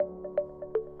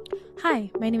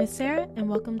Hi, my name is Sarah, and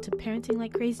welcome to Parenting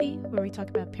Like Crazy, where we talk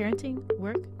about parenting,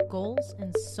 work, goals,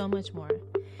 and so much more.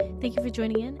 Thank you for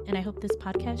joining in, and I hope this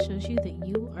podcast shows you that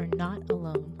you are not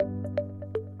alone.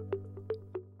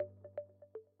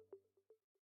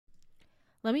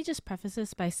 Let me just preface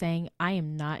this by saying I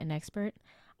am not an expert.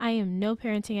 I am no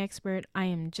parenting expert. I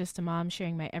am just a mom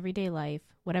sharing my everyday life,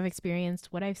 what I've experienced,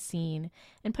 what I've seen,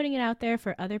 and putting it out there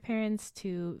for other parents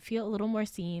to feel a little more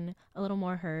seen, a little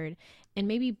more heard, and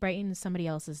maybe brighten somebody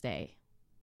else's day.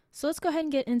 So let's go ahead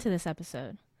and get into this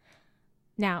episode.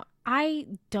 Now, I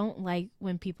don't like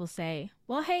when people say,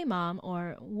 well, hey, mom,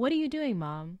 or what are you doing,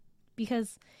 mom?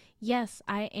 Because yes,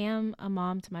 I am a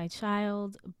mom to my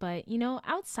child, but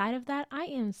outside of that, I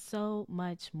am so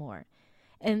much more.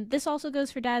 And this also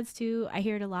goes for dads too. I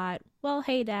hear it a lot. Well,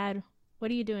 hey, dad,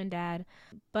 what are you doing, dad?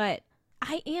 But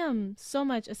I am so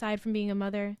much aside from being a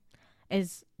mother,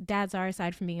 as dads are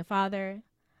aside from being a father,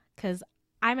 because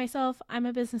I'm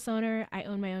a business owner. I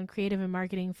own my own creative and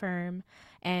marketing firm,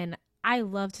 and I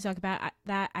love to talk about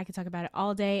that. I could talk about it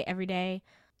all day, every day.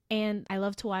 And I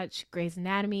love to watch Grey's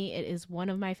Anatomy. It is one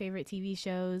of my favorite TV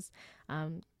shows.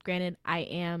 Granted, I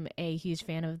am a huge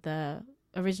fan of the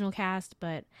original cast,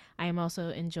 but I am also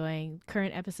enjoying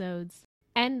current episodes.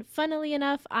 And funnily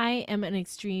enough, I am an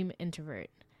extreme introvert,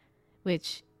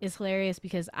 which is hilarious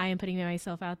because I am putting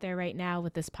myself out there right now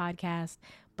with this podcast.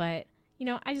 But,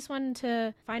 I just wanted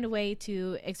to find a way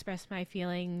to express my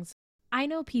feelings. I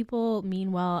know people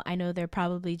mean well. I know they're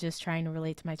probably just trying to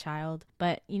relate to my child.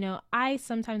 But, I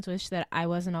sometimes wish that I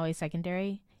wasn't always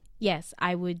secondary. Yes,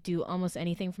 I would do almost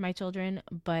anything for my children,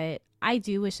 but I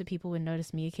do wish that people would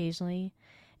notice me occasionally.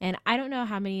 And I don't know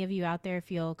how many of you out there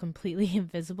feel completely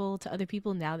invisible to other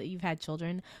people now that you've had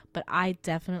children, but I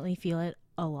definitely feel it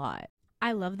a lot.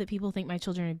 I love that people think my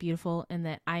children are beautiful and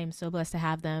that I am so blessed to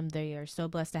have them. They are so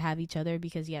blessed to have each other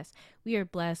because, yes, we are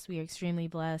blessed. We are extremely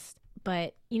blessed.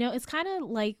 But, it's kind of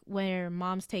like where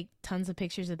moms take tons of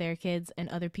pictures of their kids and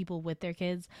other people with their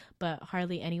kids, but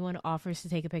hardly anyone offers to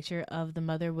take a picture of the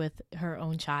mother with her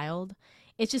own child.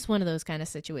 It's just one of those kind of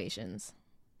situations.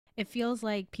 It feels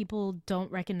like people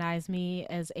don't recognize me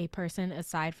as a person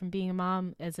aside from being a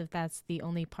mom, as if that's the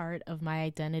only part of my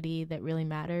identity that really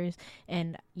matters.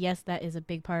 And yes, that is a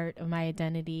big part of my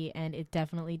identity, and it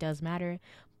definitely does matter,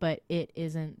 but it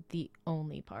isn't the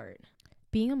only part.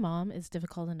 Being a mom is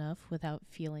difficult enough without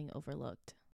feeling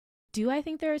overlooked. Do I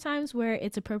think there are times where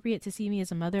it's appropriate to see me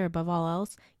as a mother above all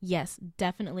else? Yes,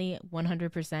 definitely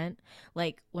 100%.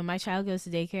 Like when my child goes to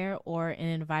daycare or in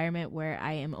an environment where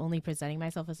I am only presenting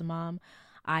myself as a mom,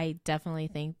 I definitely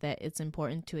think that it's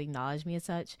important to acknowledge me as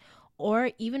such.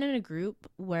 Or even in a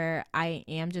group where I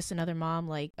am just another mom,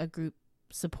 like a group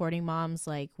supporting moms,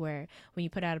 like where when you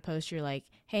put out a post, you're like,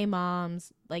 hey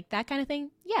moms, like that kind of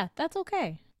thing. Yeah, that's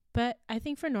okay. But I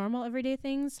think for normal everyday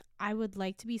things, I would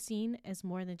like to be seen as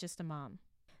more than just a mom.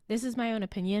 This is my own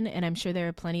opinion, and I'm sure there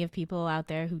are plenty of people out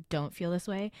there who don't feel this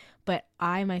way, but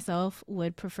I myself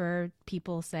would prefer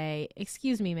people say,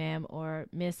 excuse me, ma'am, or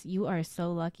miss, you are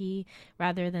so lucky,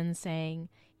 rather than saying,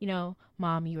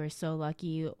 mom, you are so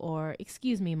lucky, or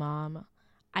excuse me, mom.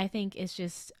 I think it's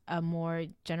just a more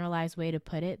generalized way to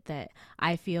put it that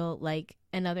I feel like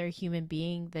another human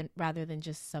being rather than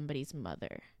just somebody's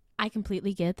mother. I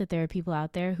completely get that there are people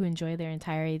out there who enjoy their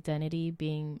entire identity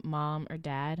being mom or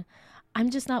dad.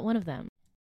 I'm just not one of them.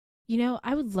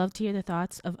 I would love to hear the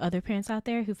thoughts of other parents out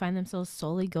there who find themselves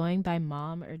solely going by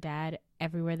mom or dad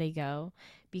everywhere they go,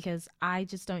 because I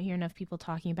just don't hear enough people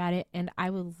talking about it, and I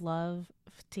would love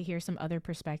to hear some other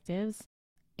perspectives.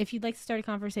 If you'd like to start a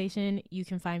conversation, you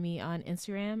can find me on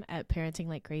Instagram at Parenting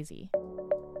Like Crazy.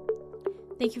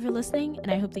 Thank you for listening,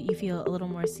 and I hope that you feel a little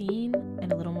more seen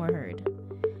and a little more heard.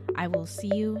 I will see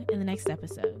you in the next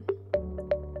episode.